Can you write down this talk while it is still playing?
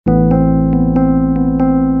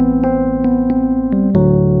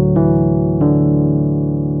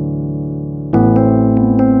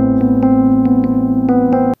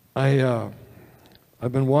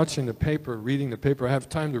watching the paper, reading the paper. I have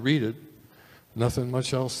time to read it. Nothing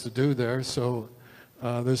much else to do there. So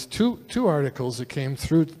there's two articles that came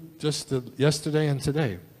through just yesterday and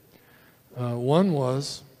today. One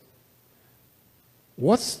was,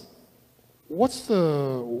 what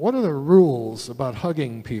are the rules about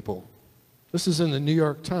hugging people? This is in the New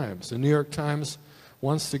York Times. The New York Times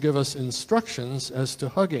wants to give us instructions as to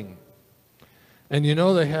hugging. And you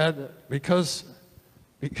know, they had, because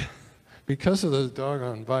of the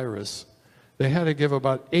doggone virus, they had to give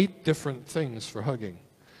about 8 different things for hugging.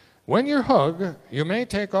 When you hug, you may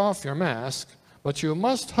take off your mask, but you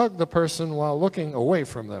must hug the person while looking away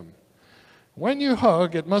from them. When you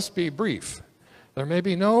hug, it must be brief. There may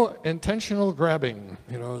be no intentional grabbing.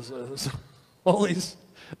 You know,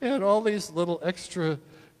 they had all these little extra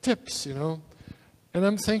tips, you know. And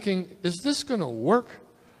I'm thinking, is this going to work?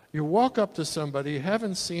 You walk up to somebody, you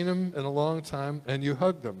haven't seen them in a long time, and you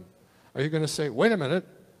hug them. Are you going to say, wait a minute,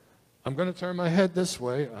 I'm going to turn my head this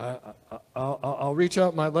way, I'll reach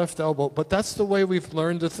out my left elbow? But that's the way we've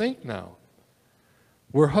learned to think now.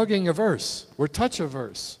 We're hugging averse, we're touch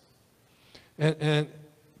averse. And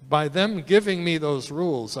by them giving me those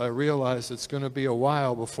rules, I realize it's going to be a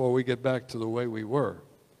while before we get back to the way we were,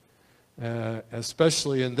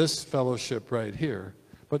 especially in this fellowship right here.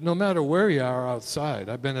 But no matter where you are outside,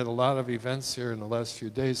 I've been at a lot of events here in the last few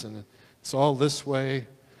days, and it's all this way,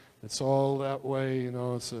 it's all that way, you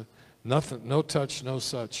know, it's nothing, no touch, no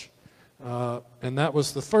such. And that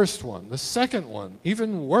was the first one. The second one,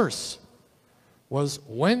 even worse, was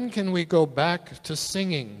when can we go back to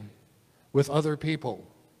singing with other people?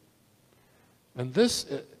 And this,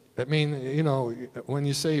 I mean, you know, when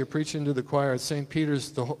you say you're preaching to the choir at St.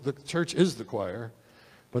 Peter's, the church is the choir,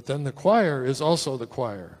 but then the choir is also the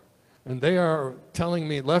choir. And they are telling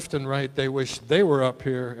me left and right they wish they were up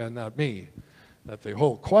here and not me, that the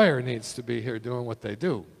whole choir needs to be here doing what they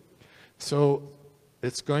do. So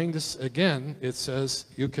it's going to, again, it says,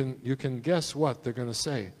 you can guess what they're going to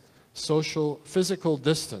say. Physical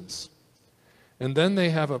distance. And then they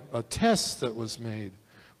have a test that was made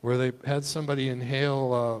where they had somebody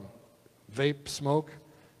inhale vape smoke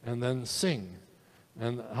and then sing.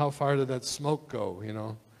 And how far did that smoke go, you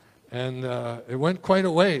know? And it went quite a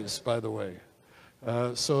ways, by the way.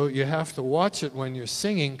 So you have to watch it when you're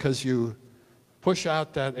singing because you push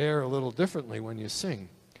out that air a little differently when you sing.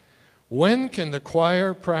 When can the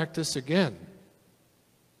choir practice again?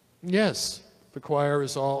 Yes, the choir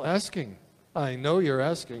is all asking. I know you're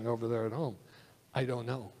asking over there at home. I don't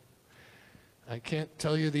know. I can't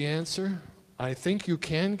tell you the answer. I think you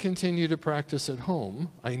can continue to practice at home.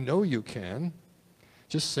 I know you can.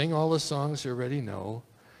 Just sing all the songs you already know.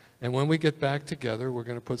 And when we get back together, we're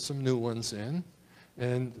going to put some new ones in.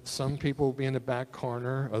 And some people will be in the back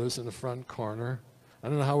corner, others in the front corner. I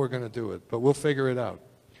don't know how we're going to do it, but we'll figure it out.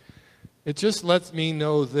 It just lets me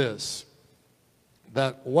know this,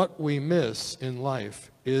 that what we miss in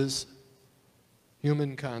life is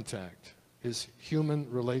human contact, is human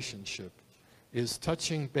relationship, is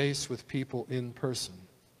touching base with people in person.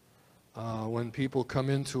 When people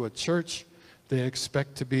come into a church, they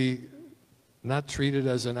expect to be not treated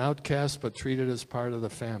as an outcast, but treated as part of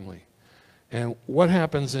the family. And what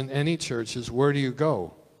happens in any church is, where do you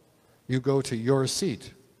go? You go to your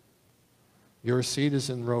seat. Your seat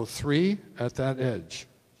is in row 3 at that edge.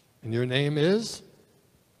 And your name is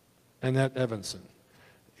Annette Evanson.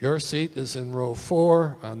 Your seat is in row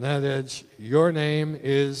 4 on that edge. Your name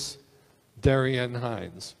is Darian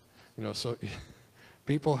Hines. You know, so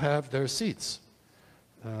people have their seats.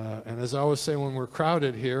 And as I always say, when we're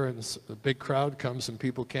crowded here and a big crowd comes and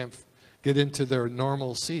people can't get into their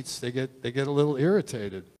normal seats, they get a little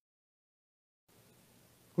irritated.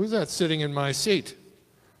 Who's that sitting in my seat?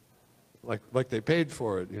 Like they paid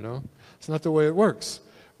for it, you know? It's not the way it works.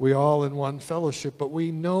 We all in one fellowship, but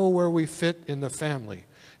we know where we fit in the family.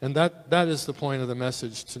 And that is the point of the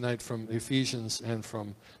message tonight from Ephesians and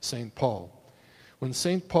from St. Paul. When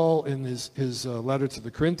St. Paul in his letter to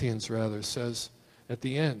the Corinthians, rather, says at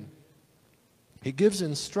the end, he gives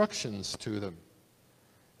instructions to them.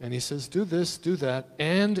 And he says, do this, do that,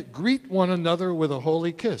 and greet one another with a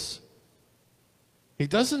holy kiss. He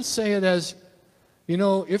doesn't say it as, you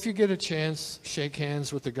know, if you get a chance, shake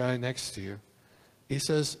hands with the guy next to you. He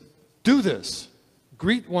says, do this.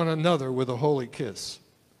 Greet one another with a holy kiss.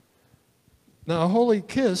 Now, a holy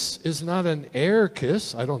kiss is not an air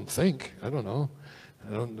kiss, I don't think. I don't know.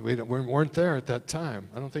 We weren't there at that time.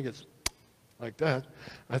 I don't think it's like that.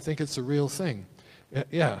 I think it's a real thing.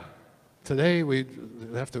 Yeah. Today, we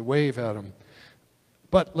have to wave at them.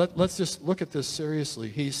 But let's just look at this seriously.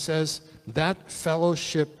 He says that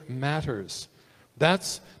fellowship matters.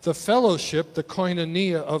 That's the fellowship, the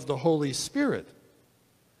koinonia of the Holy Spirit.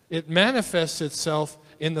 It manifests itself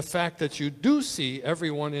in the fact that you do see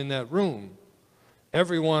everyone in that room,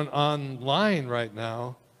 everyone online right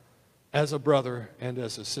now, as a brother and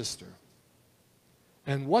as a sister.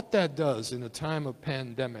 And what that does in a time of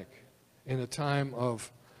pandemic, in a time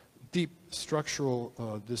of deep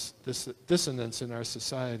structural dissonance in our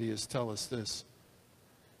society, is tell us this: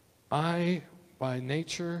 I, by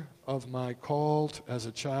nature of my call as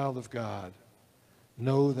a child of God,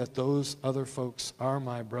 know that those other folks are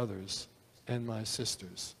my brothers and my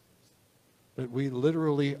sisters. That we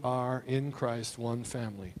literally are in Christ one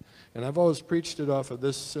family. And I've always preached it off of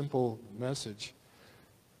this simple message.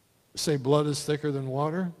 Say blood is thicker than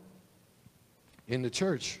water. In the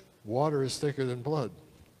church, water is thicker than blood.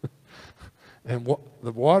 And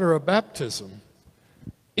the water of baptism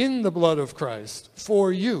in the blood of Christ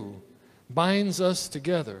for you binds us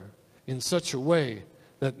together in such a way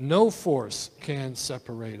that no force can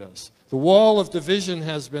separate us. The wall of division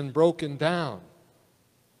has been broken down.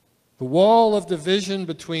 The wall of division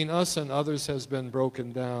between us and others has been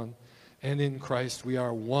broken down, and in Christ we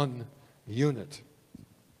are one unit.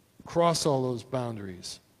 Cross all those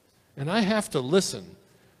boundaries. And I have to listen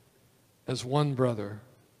as one brother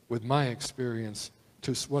with my experience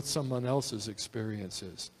to what someone else's experience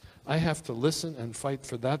is. I have to listen and fight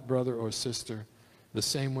for that brother or sister the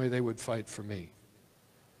same way they would fight for me.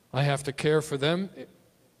 I have to care for them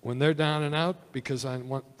when they're down and out because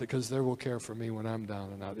they will care for me when I'm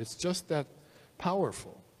down and out. It's just that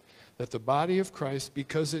powerful that the body of Christ,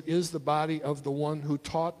 because it is the body of the one who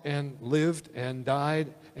taught and lived and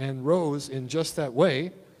died and rose in just that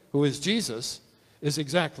way, who is Jesus, is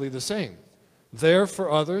exactly the same. There for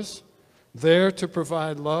others, there to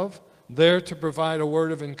provide love, there to provide a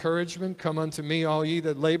word of encouragement. Come unto me, all ye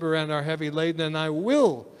that labor and are heavy laden, and I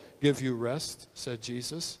will give you rest, said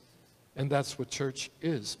Jesus. And that's what church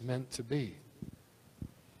is meant to be.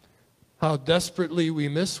 How desperately we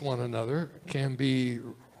miss one another can be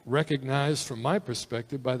recognized from my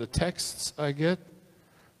perspective by the texts I get,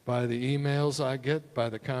 by the emails I get, by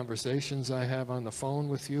the conversations I have on the phone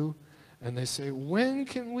with you. And they say, when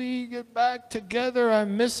can we get back together? I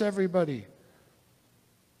miss everybody.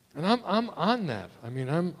 And I'm on that. I mean,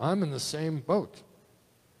 I'm in the same boat.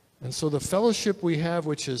 And so the fellowship we have,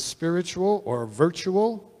 which is spiritual or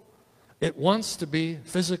virtual, it wants to be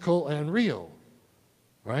physical and real,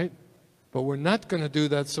 right? But we're not going to do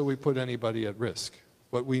that so we put anybody at risk.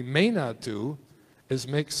 What we may not do is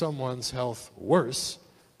make someone's health worse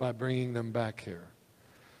by bringing them back here.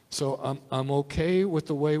 So I'm okay with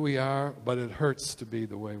the way we are, but it hurts to be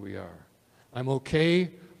the way we are. I'm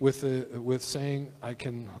okay with saying I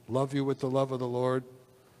can love you with the love of the Lord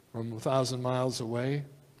from 1,000 miles away,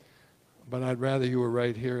 but I'd rather you were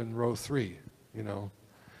right here in row 3, you know.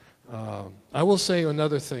 I will say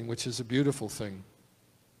another thing, which is a beautiful thing.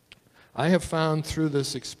 I have found through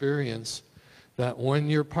this experience that when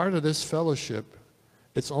you're part of this fellowship,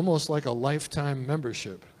 it's almost like a lifetime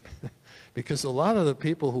membership. Because a lot of the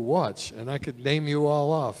people who watch, and I could name you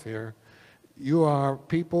all off here, you are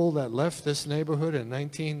people that left this neighborhood in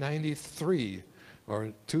 1993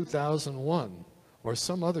 or 2001 or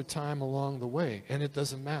some other time along the way, and it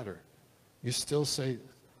doesn't matter. You still say,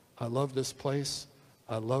 I love this place,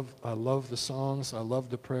 I love the songs, I love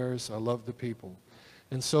the prayers, I love the people.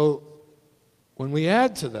 And so when we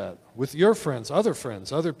add to that with your friends, other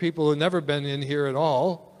people who've never been in here at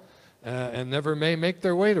all and never may make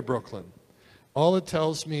their way to Brooklyn, all it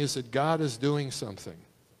tells me is that God is doing something.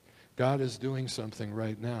 God is doing something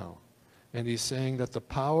right now. And he's saying that the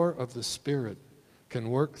power of the Spirit can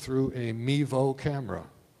work through a Mevo camera.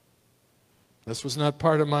 This was not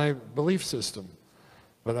part of my belief system,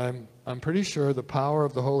 but I'm pretty sure the power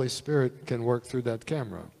of the Holy Spirit can work through that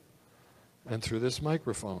camera and through this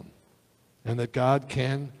microphone, and that God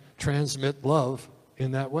can transmit love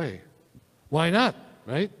in that way. Why not,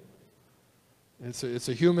 right? It's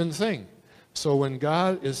a human thing. So when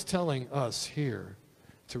God is telling us here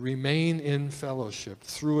to remain in fellowship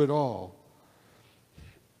through it all,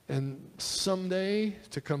 and someday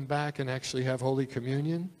to come back and actually have Holy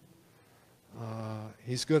Communion,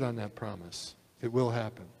 he's good on that promise. It will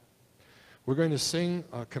happen. We're going to sing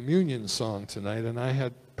a communion song tonight, and I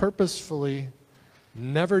had purposefully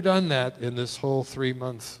never done that in this whole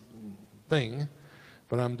 3-month thing,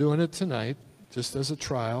 but I'm doing it tonight just as a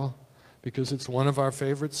trial because it's one of our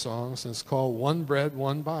favorite songs, and it's called One Bread,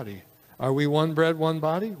 One Body. Are we one bread, one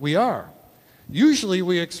body? We are. Usually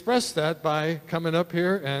we express that by coming up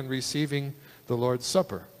here and receiving the Lord's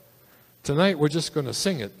Supper. Tonight we're just going to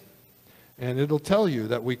sing it, and it'll tell you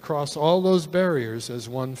that we cross all those barriers as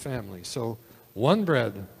one family. So one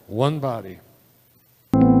bread, one body.